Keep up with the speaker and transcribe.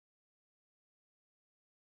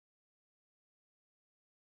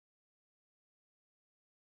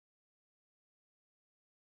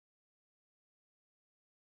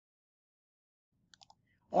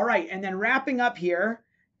All right, and then wrapping up here,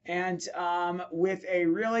 and with a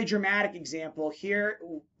really dramatic example here,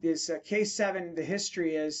 this case 7, the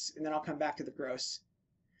history is, and then I'll come back to the gross.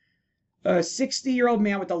 A 60-year-old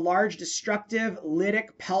man with a large destructive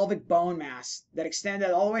lytic pelvic bone mass that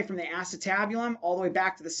extended all the way from the acetabulum all the way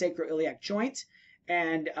back to the sacroiliac joint.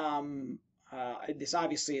 And this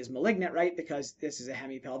obviously is malignant, right? Because this is a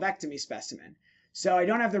hemipelvectomy specimen. So I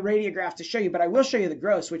don't have the radiograph to show you, but I will show you the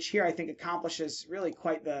gross, which here I think accomplishes really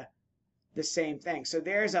quite the same thing. So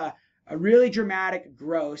there's a really dramatic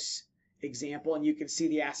gross example, and you can see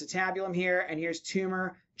the acetabulum here, and here's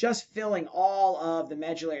tumor just filling all of the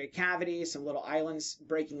medullary cavity, some little islands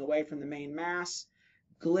breaking away from the main mass,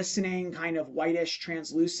 glistening, kind of whitish,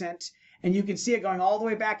 translucent, and you can see it going all the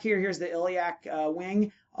way back here. Here's the iliac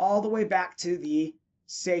wing, all the way back to the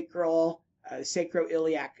sacroiliac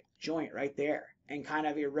joint right there, and kind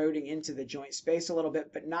of eroding into the joint space a little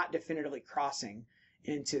bit, but not definitively crossing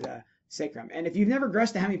into the sacrum. And if you've never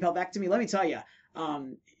grossed a hemipelvectomy, let me tell you,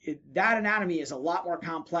 that anatomy is a lot more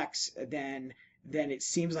complex than it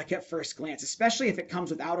seems like at first glance, especially if it comes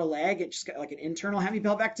without a leg. It's just got like an internal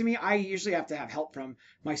hemipelvectomy. I usually have to have help from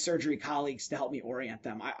my surgery colleagues to help me orient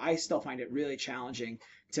them. I still find it really challenging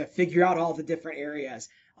to figure out all the different areas.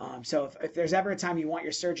 So if there's ever a time you want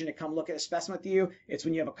your surgeon to come look at a specimen with you, it's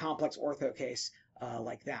when you have a complex ortho case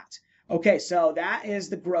like that. Okay, so that is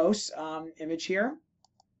the gross image here.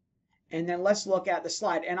 And then let's look at the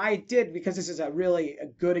slide. And I did, because this is a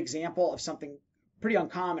good example of something pretty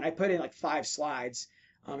uncommon, I put in like 5 slides,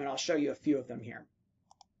 and I'll show you a few of them here.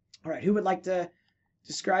 All right, who would like to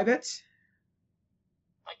describe it?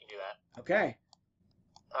 I can do that. Okay.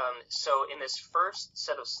 So in this first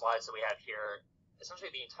set of slides that we have here,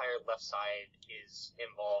 essentially the entire left side is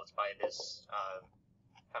involved by this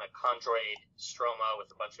kind of chondroid stroma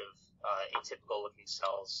with a bunch of atypical looking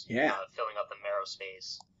cells filling up the marrow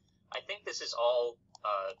space. I think this is all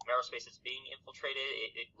marrow space that's being infiltrated.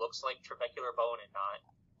 It looks like trabecular bone and not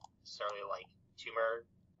necessarily like tumor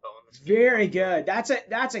bone. Very good. That's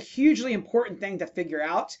a hugely important thing to figure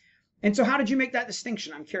out. And so how did you make that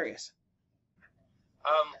distinction? I'm curious.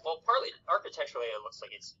 Well, partly architecturally, it looks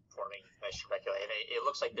like it's forming nice trabeculae. It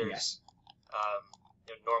looks like there's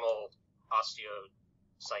normal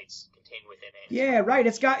osteocytes contained within it. Yeah, right.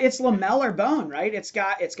 It's lamellar bone, right? It's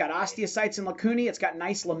got osteocytes and lacunae. It's got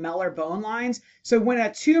nice lamellar bone lines. So when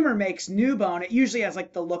a tumor makes new bone, it usually has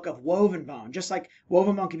like the look of woven bone, just like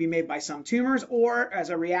woven bone can be made by some tumors or as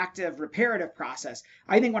a reactive reparative process.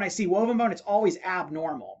 I think when I see woven bone, it's always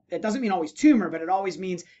abnormal. It doesn't mean always tumor, but it always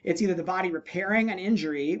means it's either the body repairing an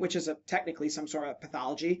injury, which is technically some sort of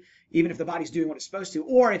pathology, even if the body's doing what it's supposed to,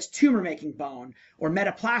 or it's tumor-making bone or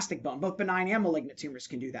metaplastic bone. Both benign and malignant tumors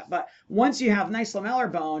can do that. But once you have nice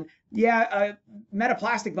lamellar bone,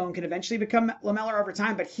 metaplastic bone can eventually become lamellar over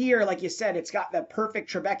time. But here, like you said, it's got the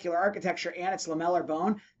perfect trabecular architecture and it's lamellar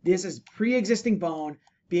bone. This is pre-existing bone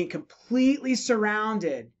being completely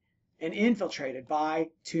surrounded and infiltrated by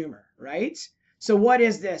tumor, right? So what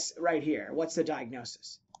is this right here? What's the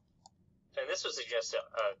diagnosis? And this would suggest a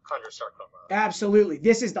chondrosarcoma. Absolutely.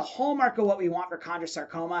 This is the hallmark of what we want for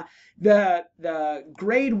chondrosarcoma. The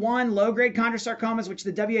grade 1, low-grade chondrosarcomas, which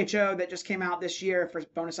the WHO that just came out this year for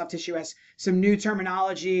bone soft tissue has some new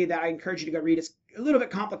terminology that I encourage you to go read. It's a little bit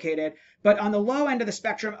complicated, but on the low end of the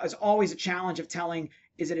spectrum is always a challenge of telling,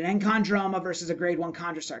 is it an enchondroma versus a grade 1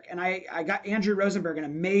 chondrosarc? And I got Andrew Rosenberg, an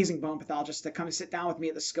amazing bone pathologist, to come and sit down with me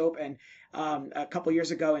at the scope and a couple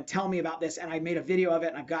years ago and tell me about this. And I made a video of it,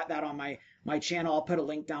 and I've got that on my channel. I'll put a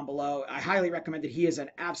link down below. I highly recommend it. He is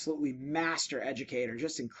an absolutely master educator,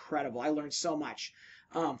 just incredible. I learned so much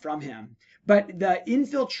from him. But the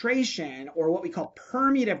infiltration, or what we call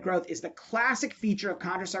permeative growth, is the classic feature of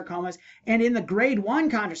chondrosarcomas. And in the grade 1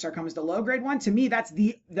 chondrosarcomas, the low grade one, to me, that's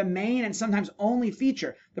the main and sometimes only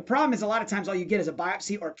feature. The problem is a lot of times all you get is a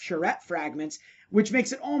biopsy or curette fragments, which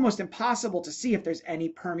makes it almost impossible to see if there's any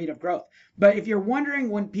permeative growth. But if you're wondering,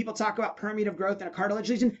 when people talk about permeative growth in a cartilage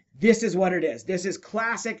lesion, this is what it is. This is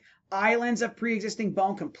classic islands of pre-existing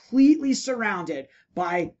bone completely surrounded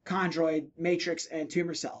by chondroid matrix and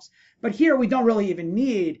tumor cells. But here we don't really even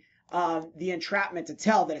need the entrapment to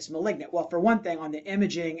tell that it's malignant. Well, for one thing, on the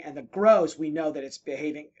imaging and the gross, we know that it's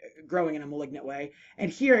growing in a malignant way. And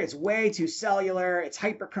here it's way too cellular, it's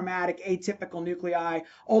hyperchromatic, atypical nuclei.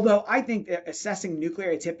 Although I think that assessing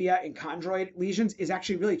nuclear atypia in chondroid lesions is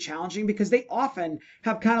actually really challenging because they often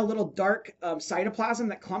have kind of little dark cytoplasm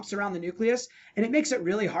that clumps around the nucleus. And it makes it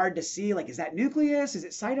really hard to see, like, is that nucleus? Is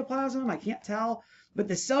it cytoplasm? I can't tell. But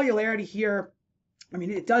the cellularity here, I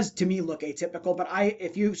mean, it does to me look atypical, but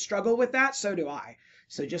if you struggle with that, so do I.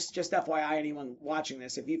 So just FYI, anyone watching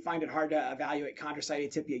this, if you find it hard to evaluate chondrocyte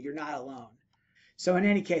atypia, you're not alone. So in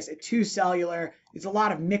any case, a 2-cellular, it's a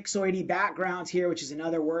lot of myxoidy backgrounds here, which is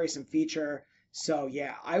another worrisome feature. So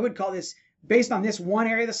yeah, I would call this, based on this one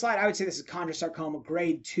area of the slide, I would say this is chondrosarcoma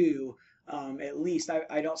grade 2. At least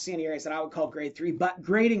I don't see any areas that I would call grade 3, but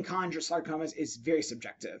grading chondrosarcomas is very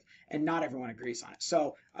subjective and not everyone agrees on it.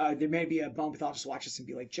 So there may be a bone pathologist watch this and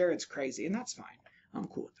be like, Jared's crazy, and that's fine. I'm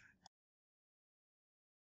cool with that.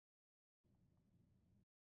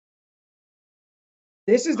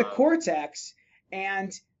 This is the cortex,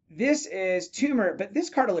 and this is tumor, but this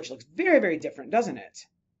cartilage looks very, very different, doesn't it?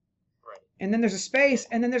 Right. And then there's a space,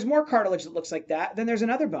 and then there's more cartilage that looks like that. Then there's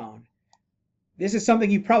another bone. This is something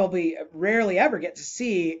you probably rarely ever get to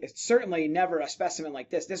see. It's certainly never a specimen like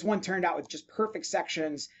this. This one turned out with just perfect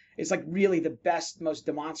sections. It's like really the best, most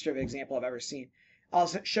demonstrative example I've ever seen.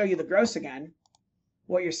 I'll show you the gross again.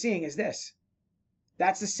 What you're seeing is this.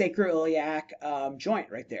 That's the sacroiliac joint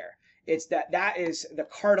right there. It's that is the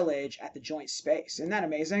cartilage at the joint space. Isn't that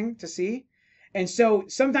amazing to see? And so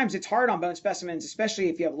sometimes it's hard on bone specimens, especially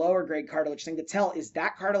if you have lower grade cartilage thing, to tell, is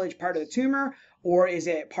that cartilage part of the tumor or is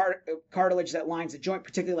it part of cartilage that lines the joint,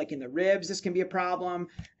 particularly like in the ribs? This can be a problem.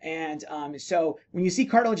 And so when you see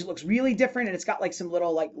cartilage, it looks really different and it's got like some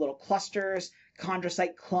little clusters,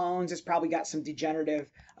 chondrocyte clones. It's probably got some degenerative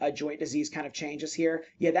joint disease kind of changes here.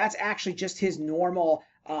 Yeah, that's actually just his normal,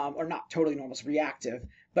 or not totally normal, it's reactive,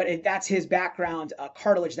 but that's his background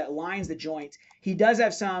cartilage that lines the joint. He does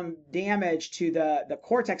have some damage to the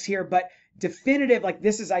cortex here, but definitive, like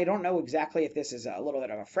this is, I don't know exactly if this is a little bit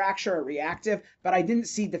of a fracture or reactive, but I didn't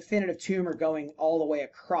see definitive tumor going all the way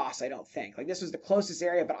across, I don't think. Like this was the closest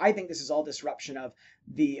area, but I think this is all disruption of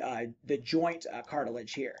the joint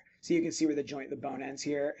cartilage here. So you can see where the bone ends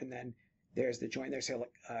here, and then there's the joint. There's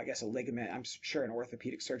I guess a ligament. I'm sure an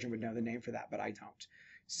orthopedic surgeon would know the name for that, but I don't.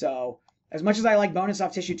 So as much as I like bone and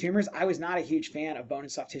soft tissue tumors, I was not a huge fan of bone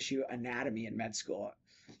and soft tissue anatomy in med school.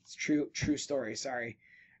 It's true story. Sorry.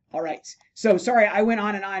 All right. So sorry, I went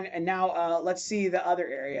on, and now let's see the other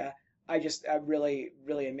area. A really,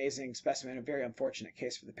 really amazing specimen, a very unfortunate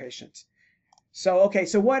case for the patient. So, okay,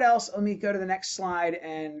 so what else? Let me go to the next slide,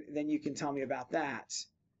 and then you can tell me about that.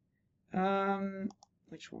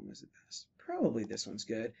 Which one was the best? Probably this one's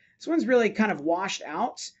good. This one's really kind of washed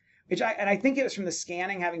out, and I think it was from the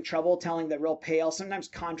scanning, having trouble telling the real pale. Sometimes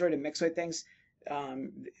chondroid and myxoid things,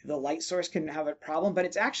 the light source can have a problem, but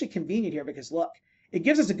it's actually convenient here because look, it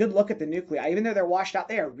gives us a good look at the nuclei. Even though they're washed out,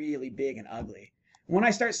 they are really big and ugly. When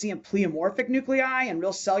I start seeing pleomorphic nuclei and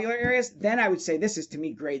real cellular areas, then I would say this is to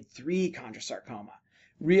me grade 3 chondrosarcoma.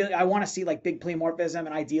 Really, I want to see like big pleomorphism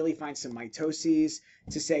and ideally find some mitoses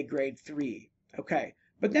to say grade 3. Okay,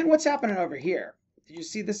 but then what's happening over here? Did you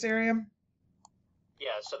see this area?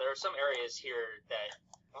 Yeah, so there are some areas here that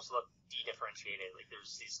almost look dedifferentiated. Like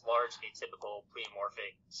there's these large atypical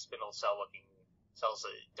pleomorphic spindle cell looking cells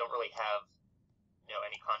that don't really have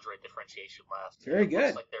any chondroid differentiation left. Very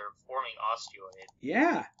good. Looks like they're forming osteoid.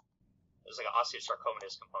 Yeah. There's like an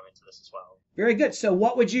osteosarcomatous component to this as well. Very good. So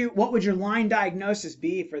what would your line diagnosis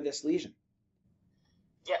be for this lesion?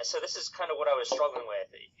 Yeah, so this is kind of what I was struggling with.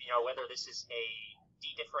 Whether this is a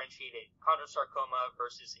dedifferentiated chondrosarcoma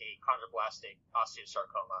versus a chondroblastic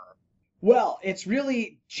osteosarcoma. Well, it's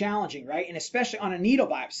really challenging, right? And especially on a needle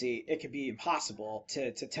biopsy, it could be impossible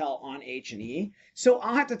to tell on H&E. So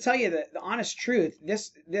I'll have to tell you the honest truth.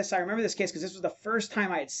 This I remember this case because this was the first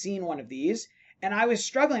time I had seen one of these, and I was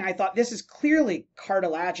struggling. I thought this is clearly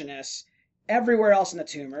cartilaginous everywhere else in the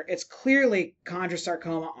tumor. It's clearly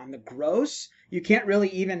chondrosarcoma on the gross. You can't really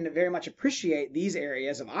even very much appreciate these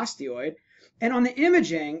areas of osteoid. And on the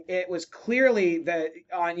imaging, it was clearly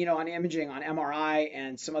on imaging on MRI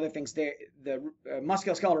and some other things, the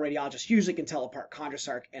musculoskeletal radiologist usually can tell apart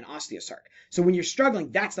chondrosarc and osteosarc. So when you're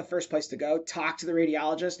struggling, that's the first place to go. Talk to the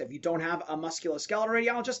radiologist. If you don't have a musculoskeletal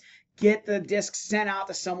radiologist, get the discs sent out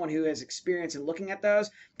to someone who has experience in looking at those,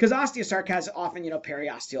 because osteosarc has often,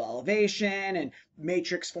 periosteal elevation and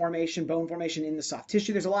matrix formation, bone formation in the soft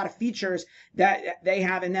tissue. There's a lot of features that they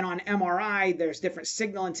have. And then on MRI, there's different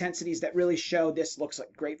signal intensities that really show this looks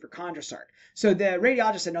like great for chondrosarc. So the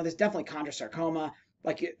radiologist said, no, this is definitely chondrosarcoma.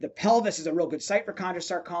 Like the pelvis is a real good site for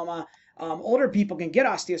chondrosarcoma. Older people can get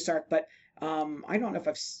osteosarc, but I don't know if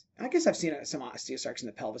I guess I've seen some osteosarcs in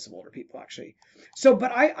the pelvis of older people actually. So,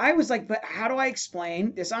 but I was like, but how do I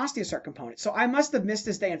explain this osteosarc component? So I must have missed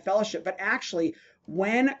this day in fellowship, but actually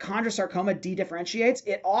when chondrosarcoma dedifferentiates,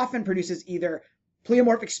 it often produces either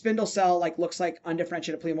pleomorphic spindle cell, like looks like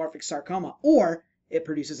undifferentiated pleomorphic sarcoma, or it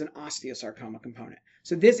produces an osteosarcoma component.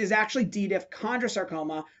 So this is actually dediff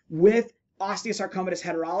chondrosarcoma with osteosarcomatous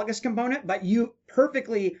heterologous component, but you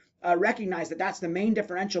perfectly recognize that that's the main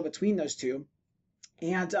differential between those two.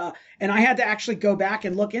 And I had to actually go back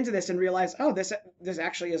and look into this and realize, oh, this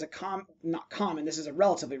actually is not common. This is a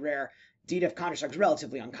relatively rare. D. diff chondrosarcoma is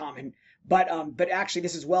relatively uncommon, but actually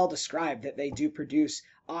this is well described that they do produce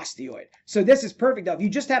osteoid. So this is perfect though. If you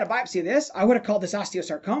just had a biopsy of this, I would have called this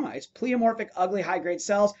osteosarcoma. It's pleomorphic, ugly, high-grade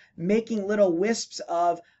cells making little wisps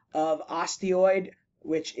of osteoid,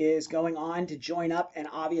 which is going on to join up and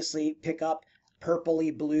obviously pick up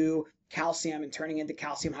purpley blue calcium and turning into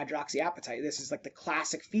calcium hydroxyapatite. This is like the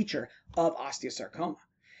classic feature of osteosarcoma.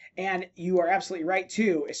 And you are absolutely right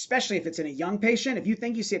too, especially if it's in a young patient. If you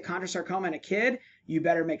think you see a chondrosarcoma in a kid, you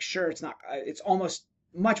better make sure it's not, it's almost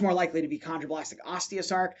much more likely to be chondroblastic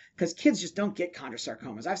osteosarc, because kids just don't get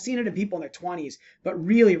chondrosarcomas. I've seen it in people in their 20s, but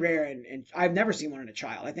really rare. And I've never seen one in a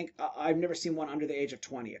child. I think I've never seen one under the age of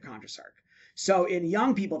 20, a chondrosarc. So in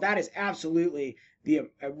young people, that is absolutely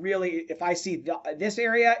really, if I see this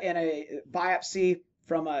area in a biopsy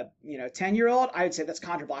from a 10-year-old, I would say that's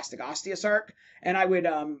chondroblastic osteosarc, and I would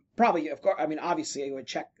probably, of course, I mean obviously I would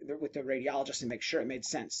check with the radiologist and make sure it made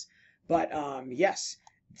sense. But yes,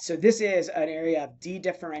 so this is an area of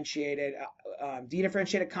dedifferentiated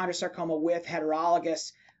chondrosarcoma with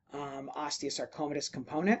heterologous osteosarcomatous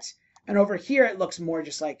component, and over here it looks more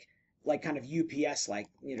just like kind of UPS, like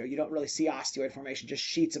you don't really see osteoid formation, just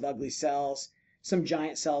sheets of ugly cells, some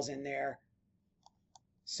giant cells in there.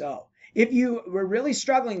 So if you were really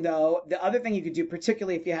struggling though, the other thing you could do,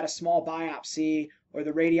 particularly if you had a small biopsy or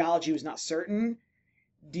the radiology was not certain,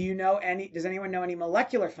 does anyone know any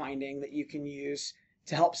molecular finding that you can use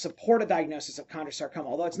to help support a diagnosis of chondrosarcoma?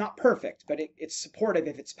 Although it's not perfect, but it's supportive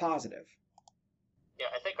if it's positive. Yeah,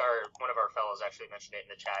 I think one of our fellows actually mentioned it in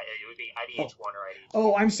the chat. It would be IDH1 or IDH2.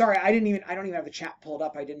 Oh, I'm sorry. I don't even have the chat pulled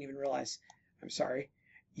up. I didn't even realize. I'm sorry.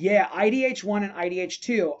 Yeah, IDH1 and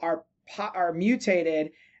IDH2 are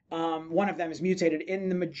mutated. One of them is mutated in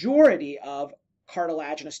the majority of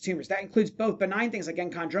cartilaginous tumors. That includes both benign things like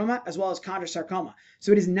enchondroma as well as chondrosarcoma.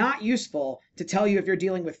 So it is not useful to tell you if you're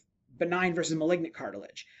dealing with benign versus malignant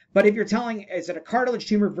cartilage. But if you're telling, is it a cartilage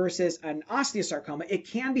tumor versus an osteosarcoma, it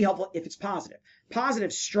can be helpful if it's positive.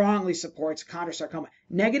 Positive strongly supports chondrosarcoma.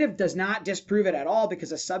 Negative does not disprove it at all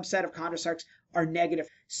because a subset of chondrosarcs are negative.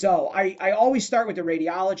 So I always start with the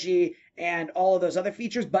radiology and all of those other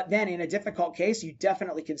features, but then in a difficult case, you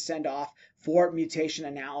definitely can send off for mutation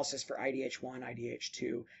analysis for IDH1,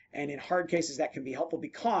 IDH2. And in hard cases, that can be helpful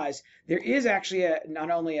because there is actually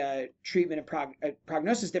not only a treatment and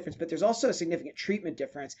prognosis difference, but there's also a significant treatment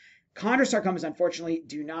difference. Chondrosarcomas, unfortunately,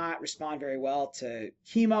 do not respond very well to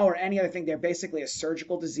chemo or any other thing. They're basically a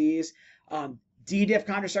surgical disease. D. diff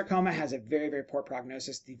chondrosarcoma has a very, very poor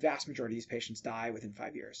prognosis. The vast majority of these patients die within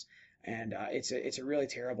 5 years. And it's a really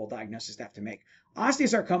terrible diagnosis to have to make.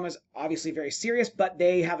 Osteosarcoma is obviously very serious, but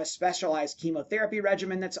they have a specialized chemotherapy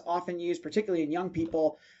regimen that's often used, particularly in young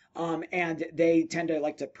people. And they tend to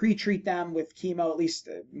like to pre-treat them with chemo, at least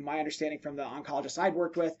my understanding from the oncologists I've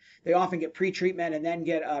worked with. They often get pre-treatment and then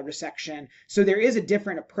get a resection. So there is a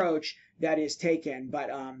different approach that is taken. But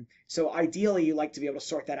so ideally, you like to be able to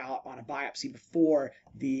sort that out on a biopsy before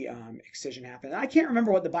the excision happens. And I can't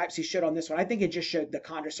remember what the biopsy showed on this one. I think it just showed the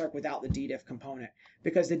chondrosarc without the D. diff component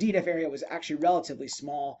because the D. diff area was actually relatively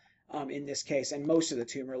small in this case. And most of the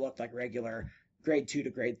tumor looked like regular grade 2 to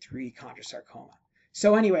grade 3 chondrosarcoma.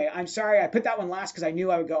 So anyway, I'm sorry I put that one last because I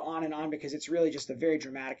knew I would go on and on because it's really just a very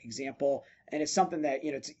dramatic example. And it's something that,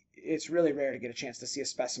 it's really rare to get a chance to see a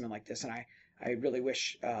specimen like this. And I really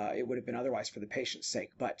wish it would have been otherwise for the patient's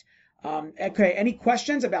sake. But okay, any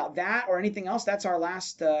questions about that or anything else? That's our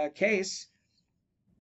last case.